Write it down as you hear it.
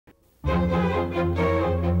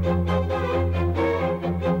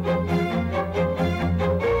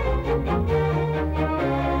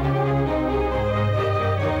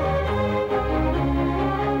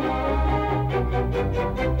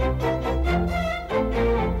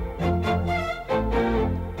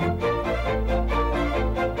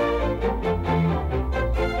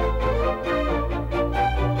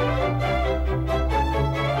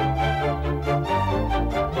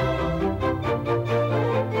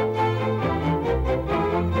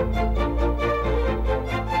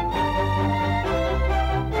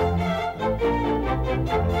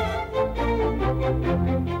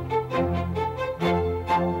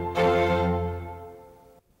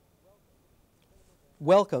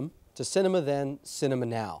Welcome to Cinema Then, Cinema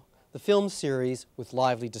Now, the film series with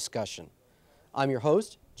lively discussion. I'm your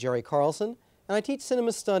host, Jerry Carlson, and I teach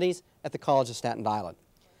cinema studies at the College of Staten Island.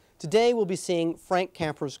 Today we'll be seeing Frank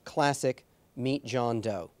Capra's classic, Meet John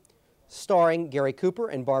Doe. Starring Gary Cooper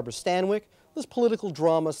and Barbara Stanwyck, this political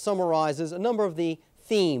drama summarizes a number of the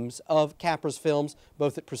themes of Capra's films,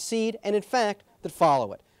 both that precede and, in fact, that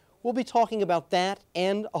follow it. We'll be talking about that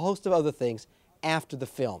and a host of other things after the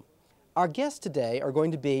film. Our guests today are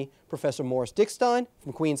going to be Professor Morris Dickstein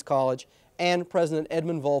from Queens College and President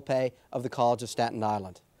Edmond Volpe of the College of Staten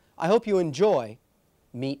Island. I hope you enjoy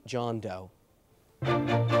Meet John Doe.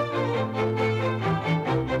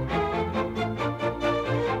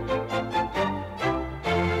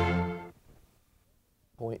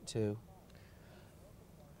 Point two.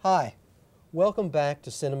 Hi, welcome back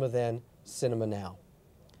to Cinema Then, Cinema Now.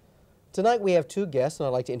 Tonight we have two guests, and I'd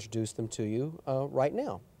like to introduce them to you right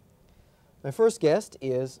now. My first guest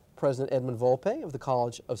is President Edmond Volpe of the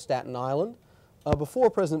College of Staten Island. Before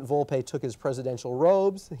President Volpe took his presidential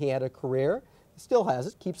robes, he had a career, still has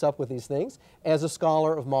it, keeps up with these things, as a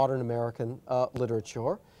scholar of modern American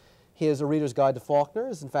literature. His A Reader's Guide to Faulkner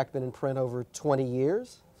has in fact been in print over 20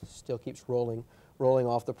 years, still keeps rolling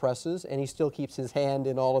off the presses, and he still keeps his hand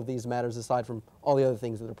in all of these matters aside from all the other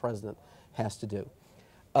things that a president has to do.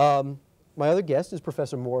 My other guest is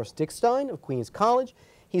Professor Morris Dickstein of Queens College.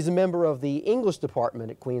 He's a member of the English department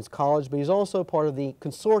at Queens College, but he's also part of the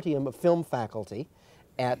consortium of film faculty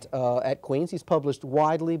at Queens. He's published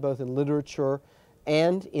widely, both in literature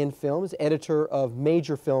and in film. He's editor of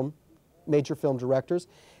major film directors,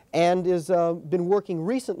 and has been working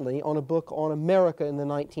recently on a book on America in the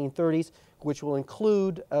 1930s, which will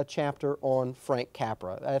include a chapter on Frank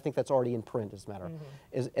Capra. I think that's already in print, as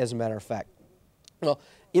a matter of fact. Well,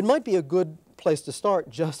 it might be a good place to start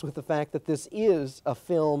just with the fact that this is a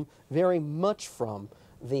film very much from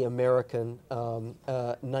the American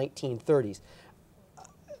 1930s.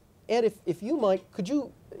 Ed, if you might, could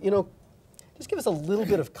you, just give us a little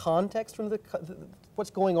bit of context from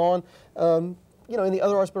what's going on, in the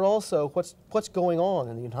other arts, but also what's going on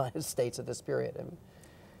in the United States at this period? I mean,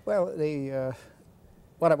 well,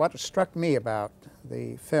 what struck me about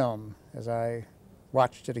the film as I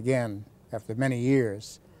watched it again after many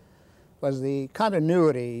years was the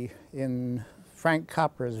continuity in Frank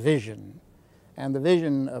Capra's vision and the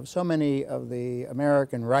vision of so many of the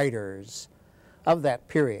American writers of that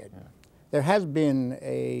period. Yeah. There has been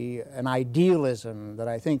an idealism that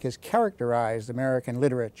I think has characterized American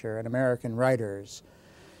literature and American writers,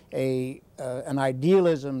 an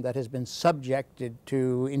idealism that has been subjected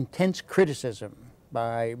to intense criticism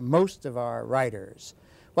by most of our writers.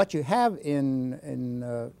 What you have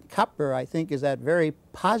in Capra, I think, is that very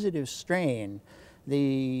positive strain,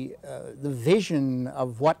 the vision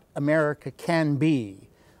of what America can be,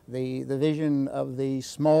 the vision of the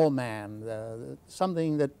small man,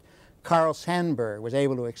 something that Carl Sandburg was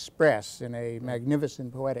able to express in a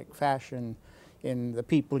magnificent poetic fashion in The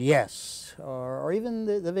People, Yes, or even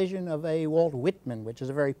the vision of a Walt Whitman, which is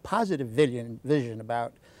a very positive vision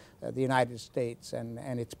about the United States and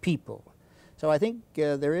its people. So I think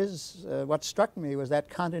there is, what struck me was that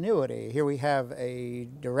continuity. Here we have a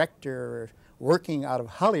director working out of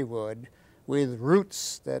Hollywood with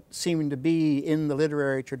roots that seem to be in the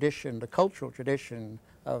literary tradition, the cultural tradition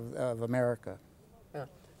of America. Yeah.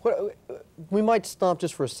 We might stop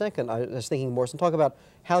just for a second, I was thinking, Morris, and talk about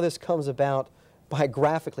how this comes about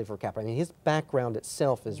biographically for Capra. I mean, his background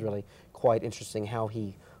itself is really quite interesting, how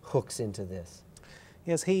he hooks into this.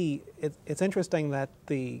 Yes, it's interesting that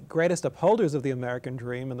the greatest upholders of the American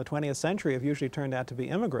dream in the 20th century have usually turned out to be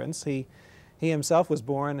immigrants. He himself was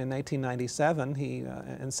born in 1897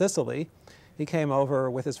 in Sicily. He came over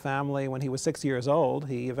with his family when he was 6 years old.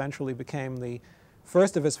 He eventually became the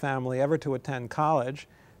first of his family ever to attend college.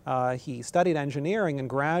 He studied engineering and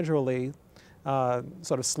gradually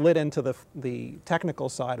sort of slid into the technical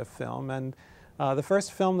side of film, and The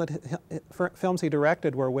first films he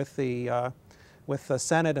directed were with the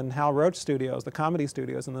Senate and Hal Roach studios, the comedy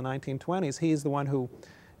studios in the 1920s. He's the one who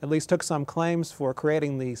at least took some claims for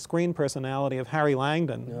creating the screen personality of Harry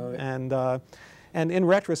Langdon. Oh, yeah. And in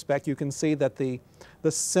retrospect, you can see that the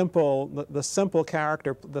simple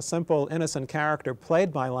character, the simple innocent character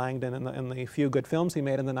played by Langdon in the few good films he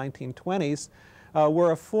made in the 1920s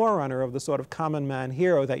were a forerunner of the sort of common man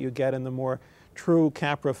hero that you get in the more true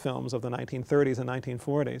Capra films of the 1930s and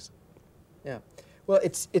 1940s. Yeah. Well,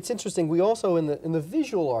 it's interesting. We also, in the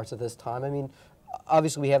visual arts of this time, I mean,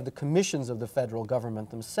 obviously we have the commissions of the federal government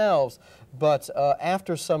themselves, but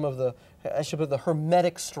after some of the, I should put the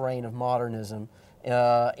hermetic strain of modernism,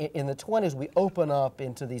 in the 20s we open up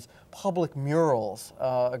into these public murals,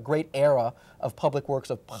 a great era of public works,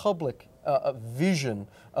 of public vision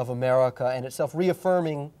of America and itself,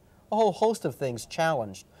 reaffirming a whole host of things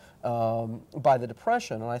challenged by the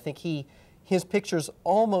Depression. And I think his pictures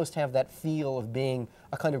almost have that feel of being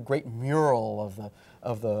a kind of great mural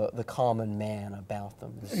of the common man about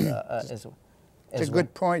them. It's a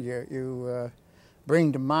good point. You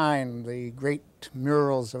bring to mind the great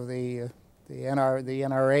murals of the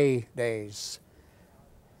NRA days,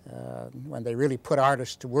 when they really put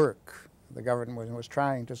artists to work. The government was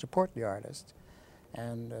trying to support the artists,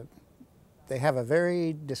 and they have a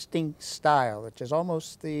very distinct style, which is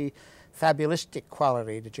almost the fabulistic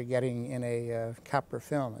quality that you're getting in a Capra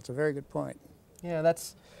film. It's a very good point. Yeah,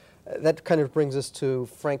 that kind of brings us to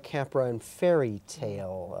Frank Capra and Fairy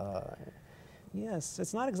Tale. Yes,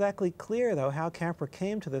 it's not exactly clear, though, how Capra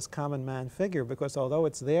came to this common man figure, because although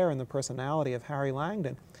it's there in the personality of Harry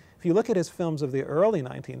Langdon, if you look at his films of the early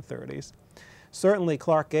 1930s, certainly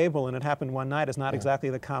Clark Gable in It Happened One Night is not exactly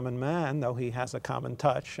the common man, though he has a common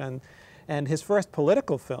touch. And his first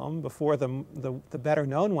political film, before the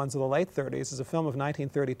better-known ones of the late 30s, is a film of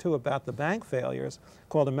 1932 about the bank failures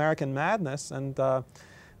called American Madness. And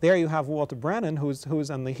there you have Walter Brennan,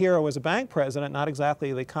 and the hero is a bank president, not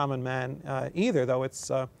exactly the common man either, though it's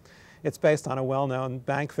based on a well-known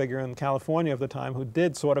bank figure in California of the time who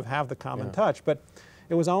did sort of have the common touch. But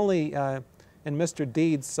it was only in Mr.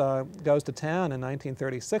 Deeds Goes to Town in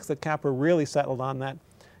 1936 that Capra really settled on that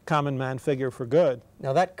common man figure for good.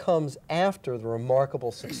 Now that comes after the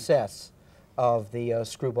remarkable success of the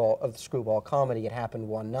screwball comedy It Happened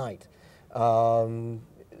One Night.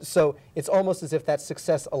 So it's almost as if that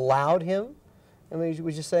success allowed him, I mean,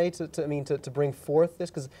 would you say, to bring forth this?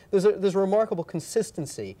 Because there's a remarkable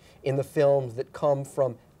consistency in the films that come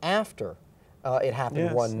from after It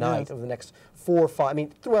Happened One Night, of the next 4 or 5, I mean,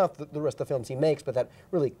 throughout the rest of the films he makes, but that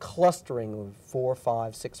really clustering of 4,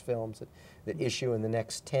 5, 6 films that issue in the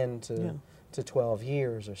next 10 to 12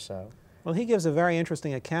 years or so. Well, he gives a very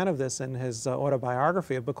interesting account of this in his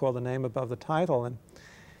autobiography, a book called The Name Above the Title. And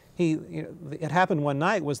It Happened One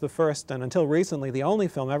Night was the first, and until recently, the only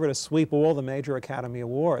film ever to sweep all the major Academy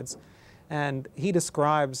Awards. And he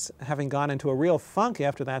describes having gone into a real funk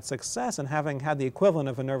after that success and having had the equivalent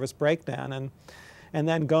of a nervous breakdown, and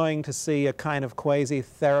then going to see a kind of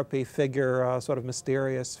quasi-therapy figure, sort of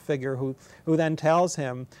mysterious figure who then tells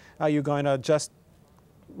him, are you going to just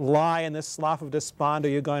lie in this slough of despond, or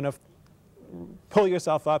are you going to pull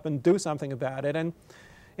yourself up and do something about it? And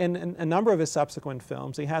in a number of his subsequent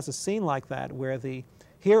films, he has a scene like that where the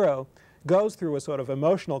hero goes through a sort of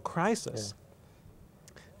emotional crisis,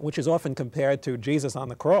 which is often compared to Jesus on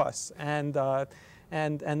the cross, and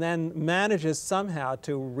then manages somehow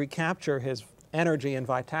to recapture his energy and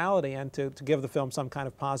vitality and to give the film some kind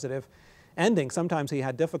of positive ending. Sometimes he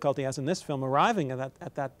had difficulty, as in this film, arriving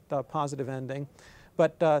at that positive ending,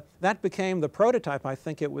 but that became the prototype. I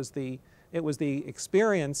think it was the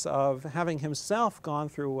experience of having himself gone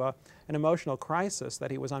through an emotional crisis that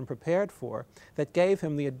he was unprepared for that gave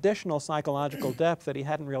him the additional psychological depth that he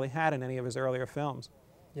hadn't really had in any of his earlier films.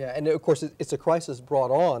 Yeah, and of course it's a crisis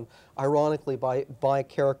brought on, ironically, by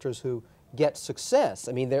characters who get success.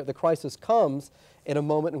 I mean, the crisis comes in a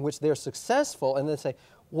moment in which they're successful, and they say,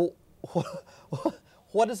 well,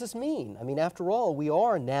 what does this mean? I mean, after all, we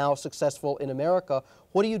are now successful in America.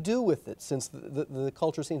 What do you do with it, since the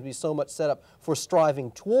culture seems to be so much set up for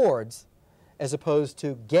striving towards as opposed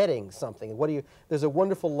to getting something? There's a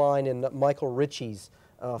wonderful line in Michael Ritchie's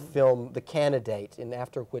film, The Candidate, and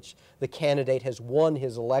after which the candidate has won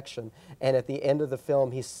his election, and at the end of the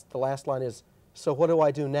film, the last line is, so what do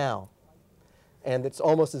I do now? And it's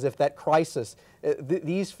almost as if that crisis,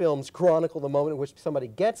 these films chronicle the moment in which somebody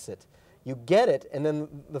gets it. You get it, and then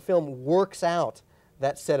the film works out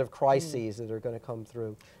that set of crises that are going to come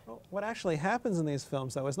through. Well, what actually happens in these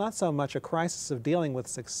films, though, is not so much a crisis of dealing with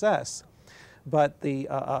success, but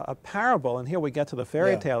a parable, and here we get to the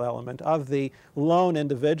fairy tale element, of the lone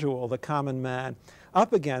individual, the common man,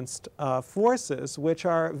 up against forces which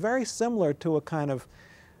are very similar to a kind of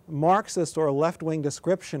Marxist or left-wing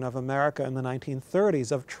description of America in the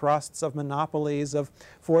 1930s, of trusts, of monopolies, of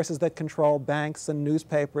forces that control banks and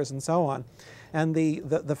newspapers and so on. And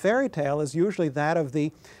the fairy tale is usually that of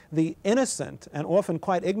the innocent and often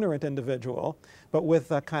quite ignorant individual, but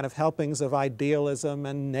with kind of helpings of idealism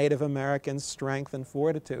and Native American strength and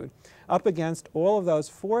fortitude, up against all of those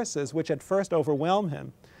forces which at first overwhelm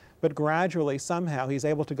him, but gradually somehow he's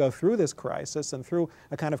able to go through this crisis and through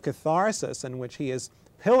a kind of catharsis in which he is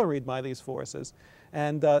pilloried by these forces,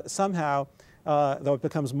 and somehow, though it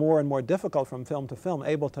becomes more and more difficult from film to film,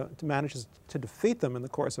 able to manage to defeat them in the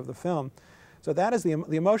course of the film. So that is the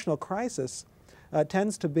emotional crisis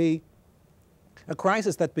tends to be a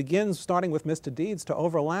crisis that begins, starting with Mr. Deeds, to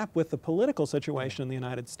overlap with the political situation in the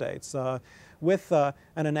United States, with an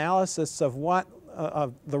analysis of what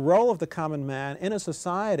the role of the common man in a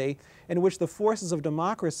society in which the forces of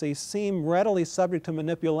democracy seem readily subject to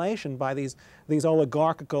manipulation by these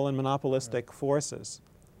oligarchical and monopolistic forces.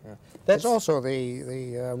 Yeah. That's also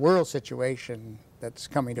the world situation that's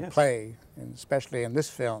coming to play, and especially in this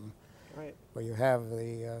film, where you have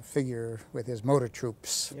the figure with his motor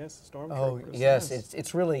troops. Yes, stormtroopers. Oh, yes,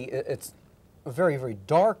 it's really, it's very, very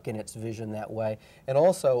dark in its vision that way. And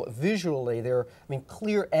also, visually, there are, I mean,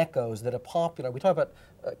 clear echoes that are popular. We talk about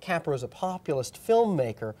Capra as a populist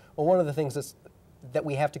filmmaker. Well, one of the things that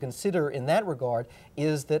we have to consider in that regard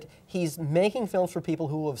is that he's making films for people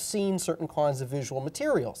who have seen certain kinds of visual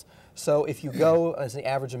materials. So if you go, as the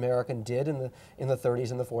average American did in the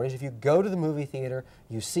 30s and the 40s, if you go to the movie theater,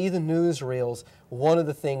 you see the newsreels, one of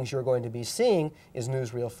the things you're going to be seeing is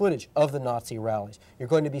newsreel footage of the Nazi rallies. You're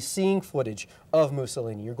going to be seeing footage of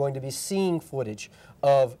Mussolini. You're going to be seeing footage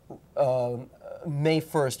of May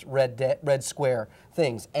 1st Red Square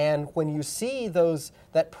things. And when you see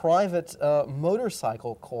that private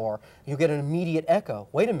motorcycle corps, you get an immediate echo.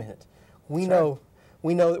 Wait a minute. We know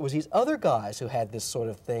it was these other guys who had this sort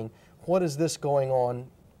of thing. What is this going on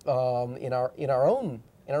in our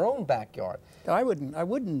own backyard? I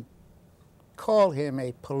wouldn't call him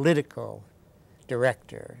a political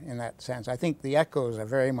director in that sense. I think the echoes are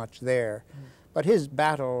very much there. But his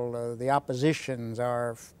battle, the oppositions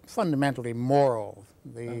are fundamentally moral,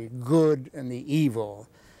 the good and the evil.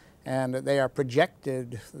 And they are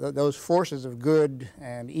projected, those forces of good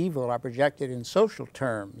and evil are projected in social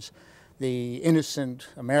terms. The innocent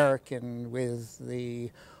American with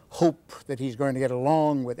the hope that he's going to get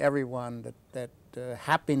along with everyone, that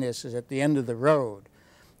happiness is at the end of the road,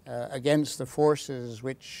 against the forces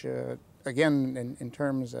which again, in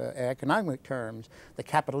terms, economic terms, the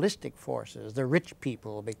capitalistic forces, the rich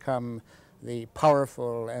people become the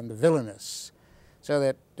powerful and the villainous. So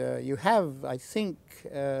that you have, I think,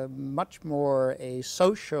 much more a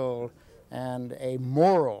social and a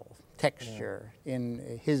moral texture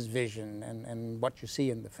in his vision and what you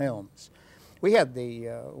see in the films. We had the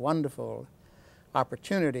wonderful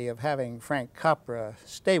opportunity of having Frank Capra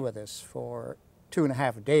stay with us for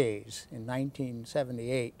 2.5 days in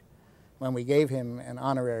 1978. When we gave him an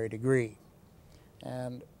honorary degree.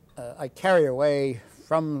 And I carry away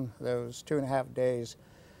from those 2.5 days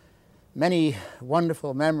many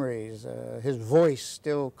wonderful memories, his voice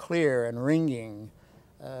still clear and ringing,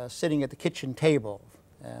 sitting at the kitchen table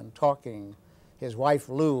and talking, his wife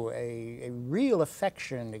Lou, a real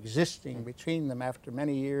affection existing between them after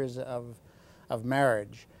many years of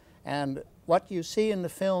marriage. And what you see in the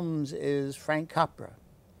films is Frank Capra.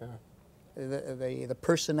 The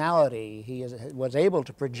personality he was able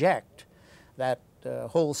to project, that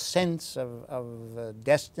whole sense of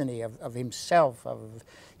destiny, of himself, of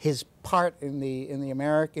his part in the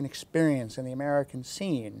American experience, in the American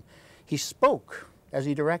scene. He spoke as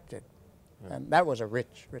he directed, and that was a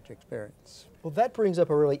rich, rich experience. Well, that brings up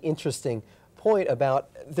a really interesting point about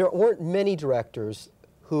there weren't many directors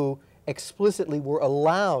who explicitly were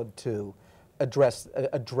allowed to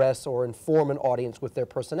address or inform an audience with their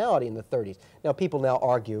personality in the 30s. Now, people now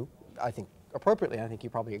argue, I think appropriately, I think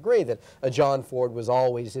you probably agree, that a John Ford was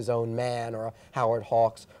always his own man, or a Howard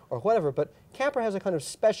Hawks, or whatever, but Capra has a kind of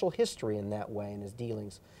special history in that way in his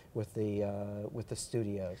dealings with the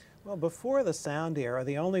studios. Well, before the sound era,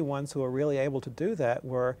 the only ones who were really able to do that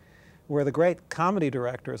were the great comedy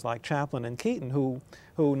directors like Chaplin and Keaton, who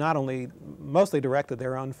not only mostly directed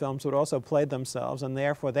their own films, but also played themselves, and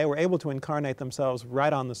therefore they were able to incarnate themselves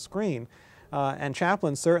right on the screen. And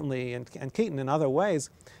Chaplin certainly, and Keaton in other ways,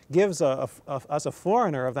 gives us a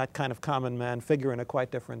foreigner of that kind of common man figure in a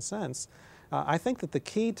quite different sense. I think that the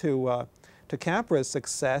key to to Capra's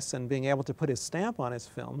success and being able to put his stamp on his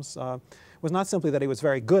films was not simply that he was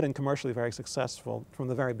very good and commercially very successful from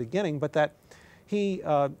the very beginning, but that he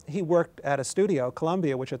worked at a studio,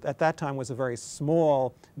 Columbia, which at that time was a very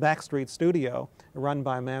small backstreet studio run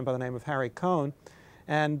by a man by the name of Harry Cohn.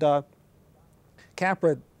 And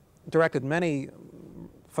Capra directed many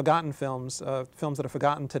forgotten films, films that are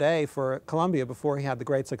forgotten today for Columbia before he had the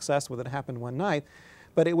great success with It Happened One Night.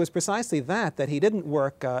 But it was precisely that he didn't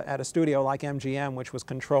work at a studio like MGM, which was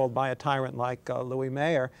controlled by a tyrant like Louis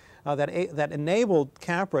Mayer, that enabled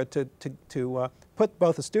Capra to put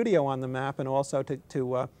both the studio on the map and also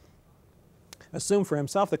to assume for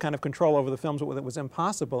himself the kind of control over the films that was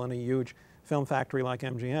impossible in a huge film factory like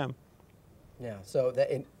MGM. Yeah, so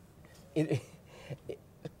that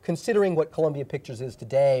considering what Columbia Pictures is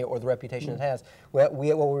today or the reputation it has, what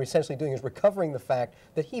we're essentially doing is recovering the fact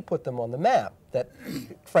that he put them on the map, that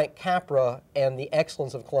Frank Capra and the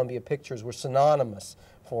excellence of Columbia Pictures were synonymous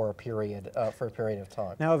for a period of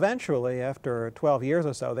time. Now eventually, after 12 years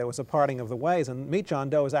or so, there was a parting of the ways, and Meet John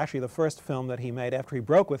Doe was actually the first film that he made after he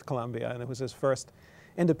broke with Columbia, and it was his first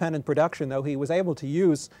independent production, though he was able to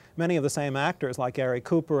use many of the same actors like Gary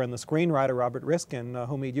Cooper and the screenwriter Robert Riskin,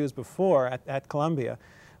 whom he'd used before at Columbia.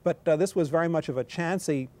 But this was very much of a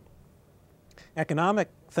chancy economic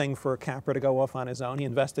thing for Capra to go off on his own. He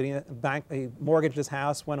invested, he mortgaged his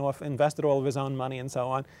house, went off, invested all of his own money and so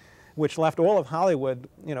on, which left all of Hollywood,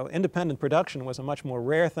 you know, independent production was a much more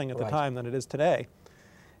rare thing at the time than it is today.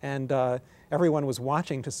 And everyone was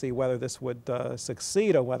watching to see whether this would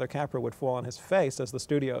succeed or whether Capra would fall on his face, as the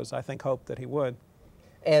studios, I think, hoped that he would.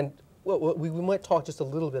 And well, we might talk just a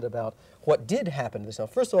little bit about what did happen to this film.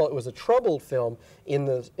 First of all, it was a troubled film in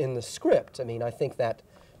the script. I mean, I think that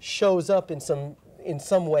shows up in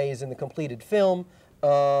some ways in the completed film,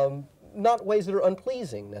 not ways that are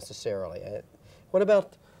unpleasing necessarily. What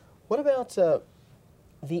about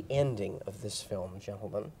the ending of this film,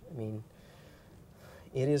 gentlemen? I mean,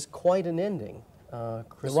 it is quite an ending. The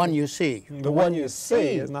one you see. The one you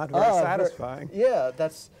see is not very satisfying. Yeah,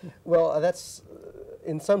 that's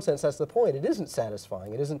in some sense, that's the point. It isn't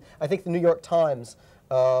satisfying. It isn't. I think the New York Times,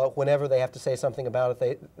 whenever they have to say something about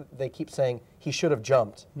it, they keep saying he should have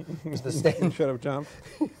jumped. He should have jumped.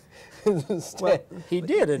 Well, he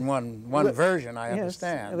did in one version, I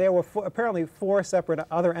understand. There were apparently 4 separate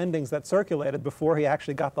other endings that circulated before he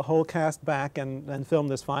actually got the whole cast back and filmed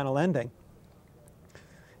this final ending.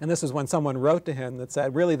 And this is when someone wrote to him that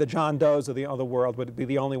said, really, the John Does of the other world would be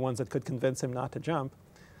the only ones that could convince him not to jump.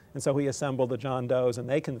 And so he assembled the John Does, and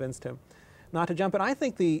they convinced him not to jump. And I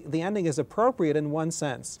think the ending is appropriate in one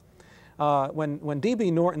sense. When D.B.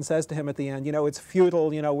 Norton says to him at the end, you know, it's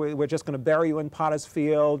futile, you know, we're just going to bury you in Potter's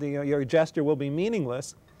Field, you know, your gesture will be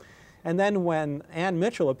meaningless. And then when Ann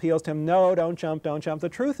Mitchell appeals to him, no, don't jump, don't jump, the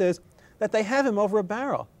truth is that they have him over a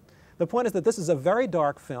barrel. The point is that this is a very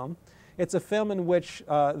dark film. It's a film in which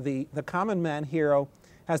the common man hero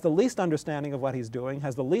has the least understanding of what he's doing,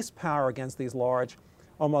 has the least power against these large,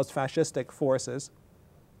 almost fascistic forces.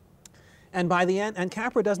 And by the end, and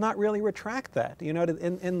Capra does not really retract that. You know,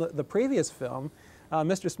 in the previous film,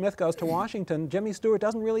 Mr. Smith Goes to Washington, Jimmy Stewart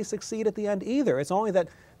doesn't really succeed at the end either. It's only that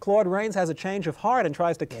Claude Rains has a change of heart and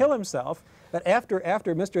tries to kill himself, that after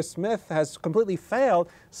Mr. Smith has completely failed,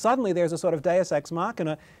 suddenly there's a sort of deus ex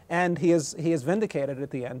machina, and he is vindicated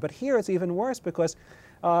at the end. But here it's even worse because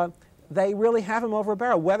they really have him over a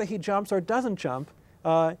barrel. Whether he jumps or doesn't jump,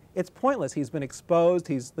 it's pointless. He's been exposed.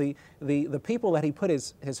 He's the people that he put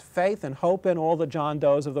his faith and hope in, all the John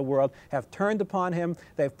Does of the world, have turned upon him.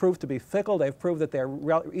 They've proved to be fickle. They've proved that they're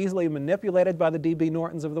easily manipulated by the D.B.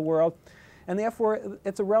 Nortons of the world. And therefore,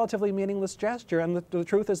 it's a relatively meaningless gesture. And the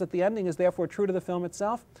truth is that the ending is therefore true to the film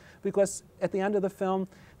itself, because at the end of the film,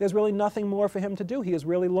 there's really nothing more for him to do. He has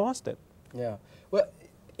really lost it. Yeah. Well,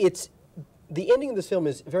 the ending of this film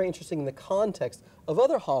is very interesting in the context of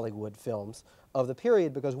other Hollywood films of the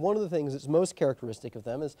period, because one of the things that's most characteristic of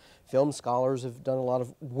them is film scholars have done a lot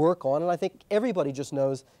of work on, and I think everybody just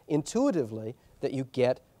knows intuitively that you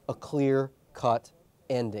get a clear-cut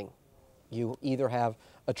ending. You either have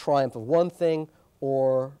a triumph of one thing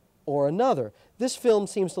or another. This film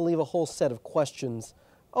seems to leave a whole set of questions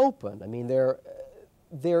open. I mean,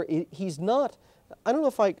 he's not. I don't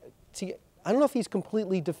know if he's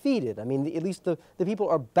completely defeated. I mean, at least the people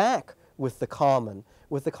are back with the common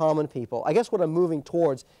people. I guess what I'm moving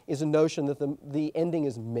towards is a notion that the ending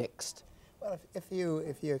is mixed. Well, if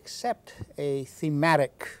you accept a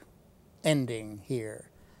thematic ending here,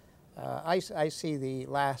 I see the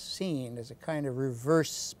last scene as a kind of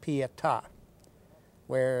reverse pietà,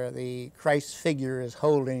 where the Christ figure is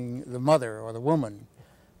holding the mother or the woman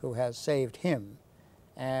who has saved him,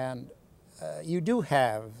 and you do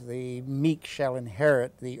have the meek shall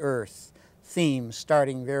inherit the earth theme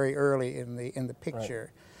starting very early in the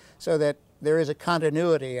picture, so that there is a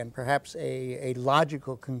continuity and perhaps a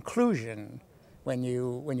logical conclusion when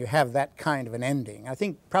you have that kind of an ending. I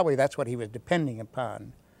think probably that's what he was depending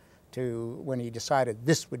upon when he decided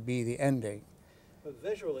this would be the ending. But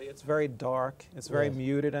visually, it's very dark, it's very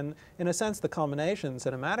muted, and in a sense, the culmination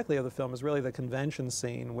cinematically of the film is really the convention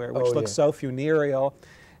scene, which looks so funereal,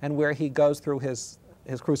 and where he goes through his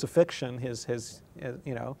crucifixion, his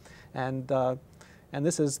you know, and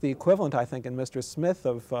this is the equivalent, I think, in Mr. Smith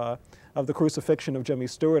of the crucifixion of Jimmy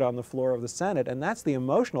Stewart on the floor of the Senate, and that's the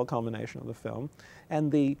emotional culmination of the film,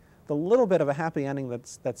 and the little bit of a happy ending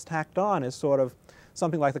that's tacked on is sort of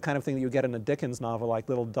something like the kind of thing that you get in a Dickens novel like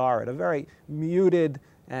Little Dorrit, a very muted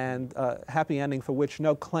and happy ending for which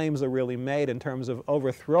no claims are really made in terms of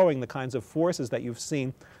overthrowing the kinds of forces that you've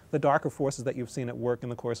seen, the darker forces that you've seen at work in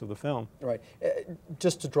the course of the film. Right.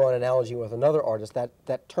 Just to draw an analogy with another artist,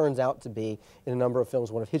 that turns out to be, in a number of films,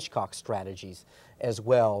 one of Hitchcock's strategies as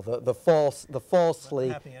well. The falsely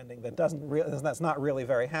happy ending that's not really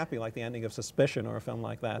very happy, like the ending of Suspicion or a film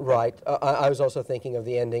like that. Right. I was also thinking of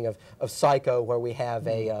the ending of Psycho, where we have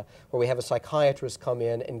a psychiatrist come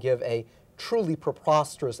in and give a truly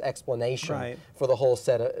preposterous explanation for the whole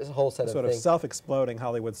set of things. Sort of self-exploding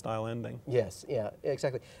Hollywood-style ending. Yes, yeah,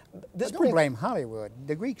 exactly. This don't blame Hollywood.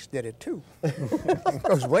 The Greeks did it too. It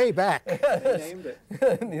goes way back. They named it.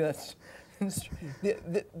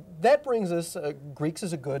 That brings us, Greeks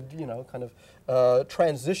is a good, kind of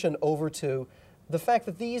transition over to the fact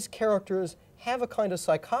that these characters have a kind of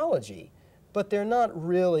psychology, but they're not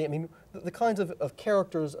really, I mean, the kinds of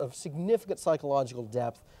characters of significant psychological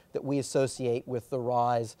depth that we associate with the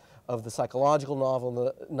rise of the psychological novel in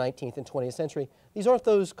the 19th and 20th century. These aren't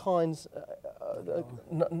those kinds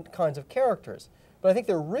of characters, but I think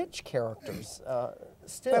they're rich characters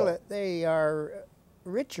still. Well, they are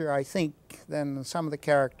richer, I think, than some of the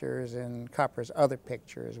characters in Capra's other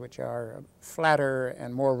pictures, which are flatter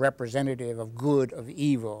and more representative of good, of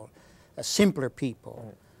evil, simpler people.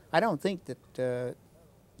 Right. I don't think that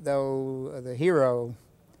though the hero,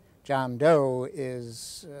 John Doe,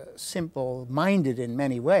 is simple-minded in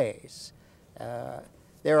many ways,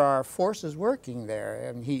 there are forces working there,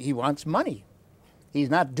 and he wants money. He's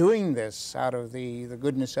not doing this out of the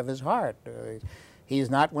goodness of his heart. He's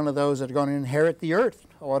not one of those that are going to inherit the earth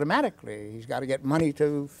automatically. He's got to get money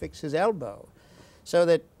to fix his elbow. So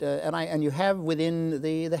that, and you have within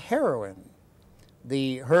the heroine,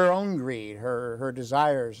 her own greed, her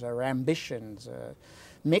desires, her ambitions,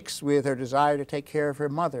 mixed with her desire to take care of her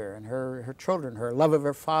mother and her children, her love of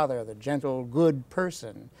her father, the gentle, good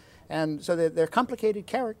person. And so they're complicated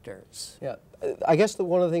characters. Yeah, I guess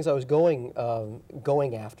one of the things I was going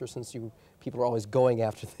after, since people are always going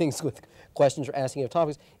after things with questions or asking of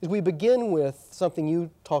topics, is we begin with something you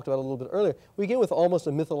talked about a little bit earlier. We begin with almost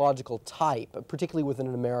a mythological type, particularly within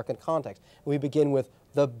an American context. We begin with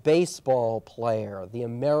the baseball player, the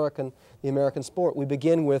American sport. We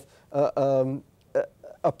begin with a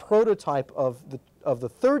prototype of the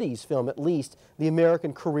 30s film, at least, the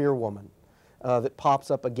American career woman, that pops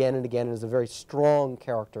up again and again and is a very strong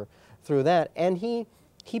character through that. And he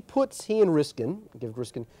and Riskin,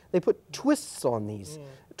 they put twists on these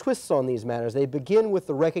matters. They begin with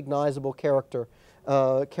the recognizable character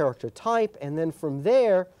type, and then from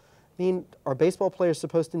there, I mean, are baseball players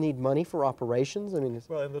supposed to need money for operations? I mean,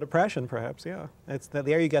 well, in the Depression, perhaps, yeah.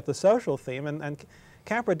 There you get the social theme, and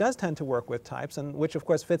Capra does tend to work with types, and which of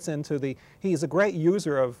course fits into he's a great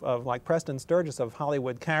user of like Preston Sturges, of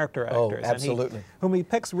Hollywood character actors. Oh, absolutely. Whom he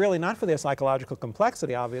picks really not for their psychological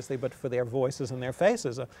complexity, obviously, but for their voices and their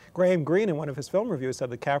faces. Graham Greene, in one of his film reviews, said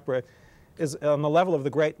that Capra is on the level of the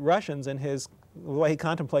great Russians in the way he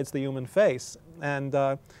contemplates the human face. And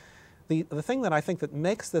the thing that I think that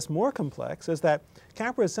makes this more complex is that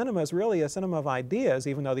Capra's cinema is really a cinema of ideas,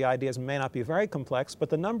 even though the ideas may not be very complex, but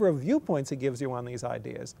the number of viewpoints he gives you on these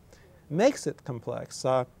ideas makes it complex.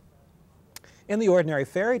 In the ordinary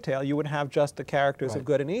fairy tale, you would have just the characters of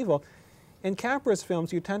good and evil. In Capra's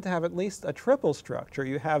films, you tend to have at least a triple structure.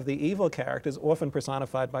 You have the evil characters, often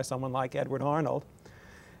personified by someone like Edward Arnold.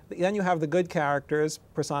 Then you have the good characters,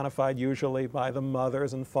 personified usually by the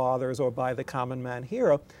mothers and fathers or by the common man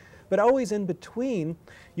hero. But always in between,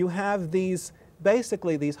 you have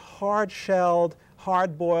basically these hard-shelled,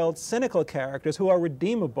 hard-boiled, cynical characters who are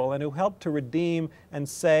redeemable and who help to redeem and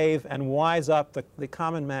save and wise up the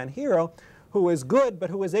common man hero, who is good but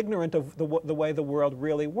who is ignorant of the way the world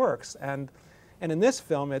really works. And in this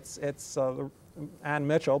film, it's Anne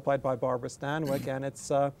Mitchell, played by Barbara Stanwyck, and it's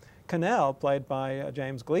Cannell, played by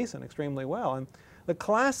James Gleason, extremely well. And The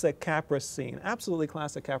classic Capra scene, absolutely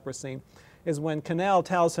classic Capra scene, is when Cannell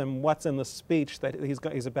tells him what's in the speech that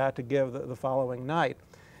he's about to give the following night.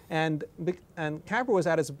 And Capra was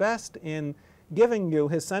at his best in giving you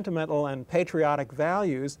his sentimental and patriotic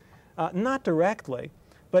values, not directly,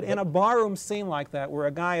 but in a barroom scene like that where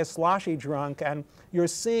a guy is sloshy drunk and you're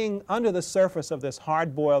seeing under the surface of this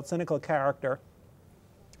hard-boiled, cynical character,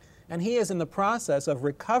 and he is in the process of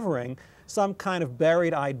recovering some kind of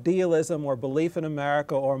buried idealism or belief in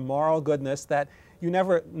America or moral goodness that you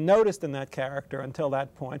never noticed in that character until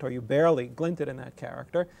that point, or you barely glinted in that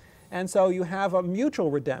character. And so you have a mutual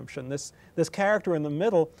redemption. This character in the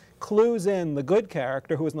middle clues in the good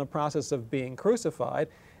character who is in the process of being crucified,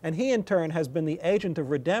 and he in turn has been the agent of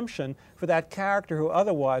redemption for that character who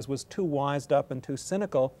otherwise was too wised up and too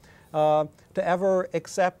cynical to ever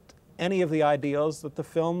accept any of the ideals that the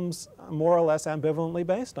film's more or less ambivalently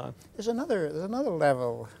based on. There's another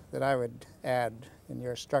level that I would add in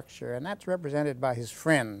your structure, and that's represented by his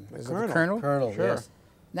friend. Is it the Colonel? Colonel, sure. Yes.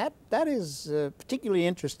 That is particularly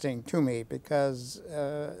interesting to me because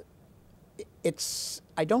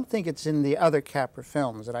I don't think it's in the other Capra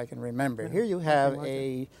films that I can remember. Here you have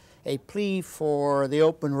a plea for the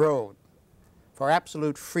open road, for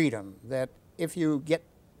absolute freedom, that if you get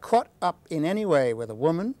caught up in any way with a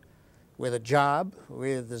woman, with a job,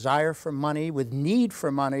 with desire for money, with need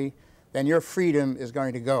for money, then your freedom is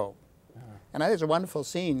going to go. And there's a wonderful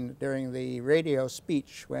scene during the radio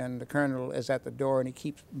speech when the Colonel is at the door and he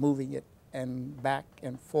keeps moving it and back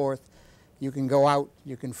and forth. You can go out,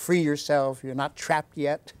 you can free yourself, you're not trapped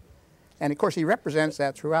yet. And of course he represents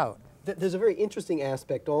that throughout. There's a very interesting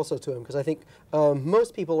aspect also to him, because I think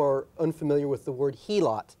most people are unfamiliar with the word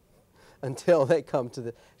helot until they come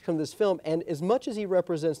to this film. And as much as he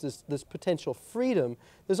represents this potential freedom,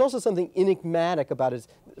 there's also something enigmatic about it.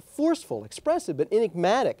 Forceful, expressive, but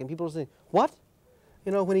enigmatic. And people are saying, what?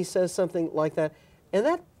 You know, when he says something like that. And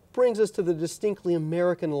that brings us to the distinctly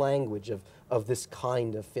American language of this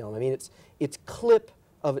kind of film. I mean, its clip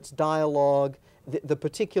of its dialogue, the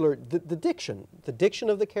particular, the diction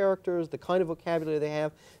of the characters, the kind of vocabulary they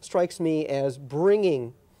have, strikes me as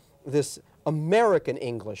bringing this American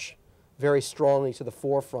English very strongly to the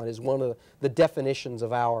forefront, is one of the definitions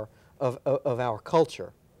of our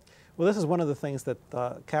culture. Well, this is one of the things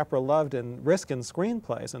that Capra loved in Riskin's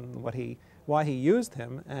screenplays and why he used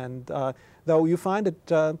him. And though you find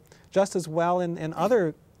it just as well in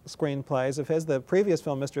other screenplays of his, the previous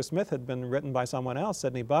film, Mr. Smith, had been written by someone else,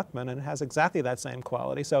 Sidney Buckman, and it has exactly that same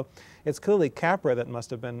quality. So it's clearly Capra that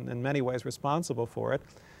must have been in many ways responsible for it.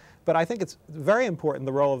 But I think it's very important,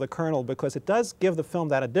 the role of the Colonel, because it does give the film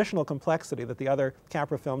that additional complexity that the other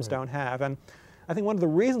Capra films don't have. And I think one of the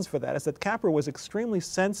reasons for that is that Capra was extremely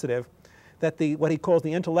sensitive that what he calls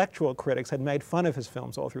the intellectual critics had made fun of his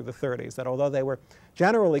films all through the 30s, that although they were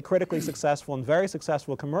generally critically successful and very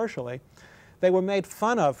successful commercially, they were made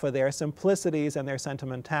fun of for their simplicities and their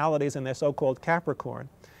sentimentalities and their so-called Capricorn.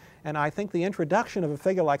 And I think the introduction of a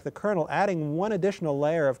figure like the Colonel, adding one additional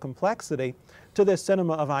layer of complexity to this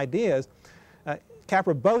cinema of ideas,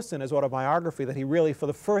 Capra boasts in his autobiography that he really, for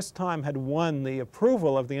the first time, had won the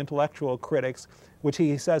approval of the intellectual critics, which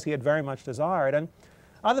he says he had very much desired. And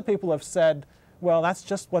other people have said, well, that's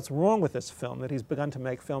just what's wrong with this film, that he's begun to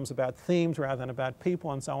make films about themes rather than about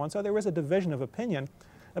people and so on. So there is a division of opinion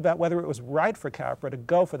about whether it was right for Capra to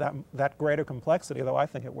go for that greater complexity, though I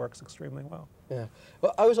think it works extremely well. Yeah.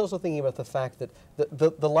 Well, I was also thinking about the fact that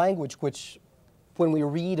the language which, when we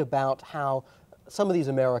read about how some of these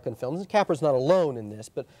American films, and Capra's not alone in this,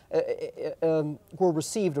 but were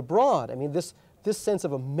received abroad. I mean, this sense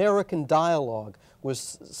of American dialogue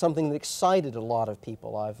was something that excited a lot of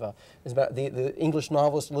people. The English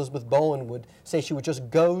novelist Elizabeth Bowen would say she would just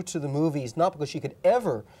go to the movies, not because she could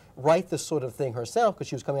ever write this sort of thing herself, because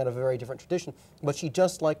she was coming out of a very different tradition, but she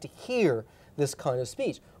just liked to hear this kind of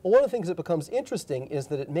speech. Well, one of the things that becomes interesting is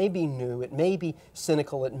that it may be new, it may be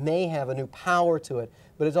cynical, it may have a new power to it,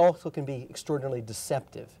 but it also can be extraordinarily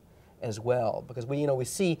deceptive as well, because we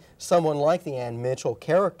see someone like the Anne Mitchell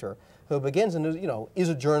character who begins and is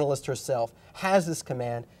a journalist herself, has this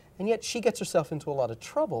command, and yet she gets herself into a lot of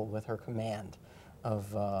trouble with her command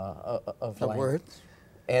of words.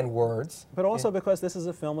 And words. But also because this is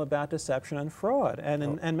a film about deception and fraud,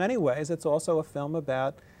 and in many ways it's also a film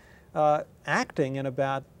about acting and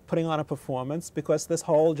about putting on a performance, because this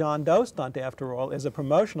whole John Doe stunt, after all, is a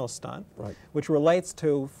promotional stunt, right, which relates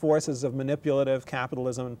to forces of manipulative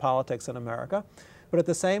capitalism and politics in America. But at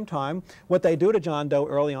the same time, what they do to John Doe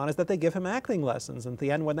early on is that they give him acting lessons. And at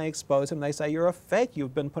the end, when they expose him, they say, you're a fake,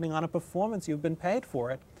 you've been putting on a performance, you've been paid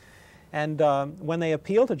for it. And when they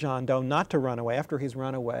appeal to John Doe not to run away, after he's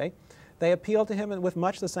run away, they appeal to him with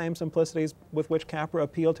much the same simplicities with which Capra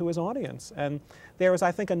appealed to his audience. And there is,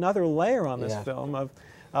 I think, another layer on this film of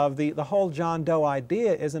the whole John Doe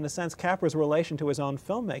idea is, in a sense, Capra's relation to his own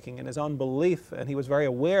filmmaking and his own belief, and he was very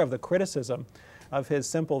aware of the criticism of his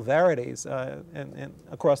simple verities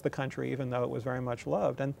across the country, even though it was very much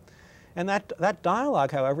loved. And that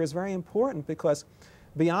dialogue, however, is very important because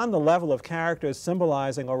beyond the level of characters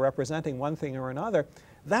symbolizing or representing one thing or another,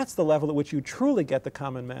 that's the level at which you truly get the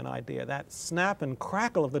common man idea. That snap and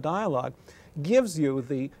crackle of the dialogue gives you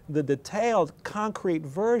the detailed, concrete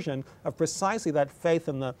version of precisely that faith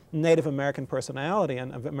in the Native American personality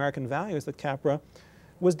and of American values that Capra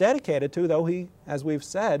was dedicated to, though he, as we've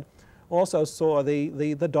said, also saw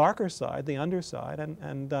the darker side, the underside,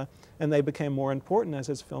 and they became more important as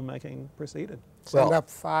his filmmaking proceeded. Send up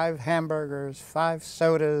 5 hamburgers, 5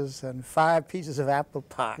 sodas, and 5 pieces of apple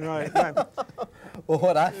pie. Right, right. Well,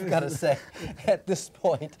 what I've got to say at this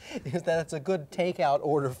point is that it's a good takeout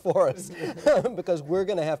order for us because we're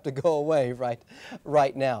going to have to go away right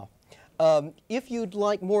now. If you'd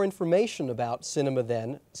like more information about Cinema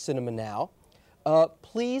Then, Cinema Now,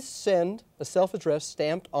 please send a self-addressed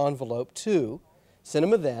stamped envelope to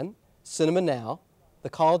Cinema Then, Cinema Now, the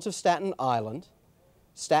College of Staten Island,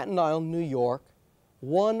 New York,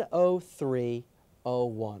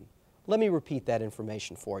 10301. Let me repeat that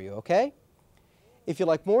information for you, okay? If you'd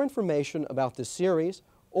like more information about this series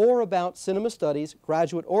or about cinema studies,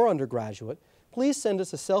 graduate or undergraduate, please send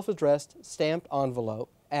us a self-addressed stamped envelope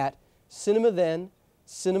at Cinema Then,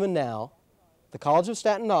 Cinema Now, the College of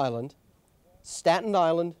Staten Island,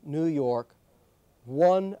 New York,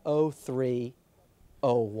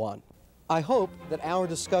 10301. I hope that our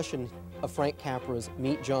discussion of Frank Capra's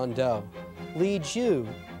Meet John Doe leads you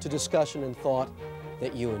to discussion and thought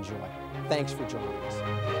that you enjoy. Thanks for joining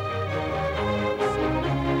us.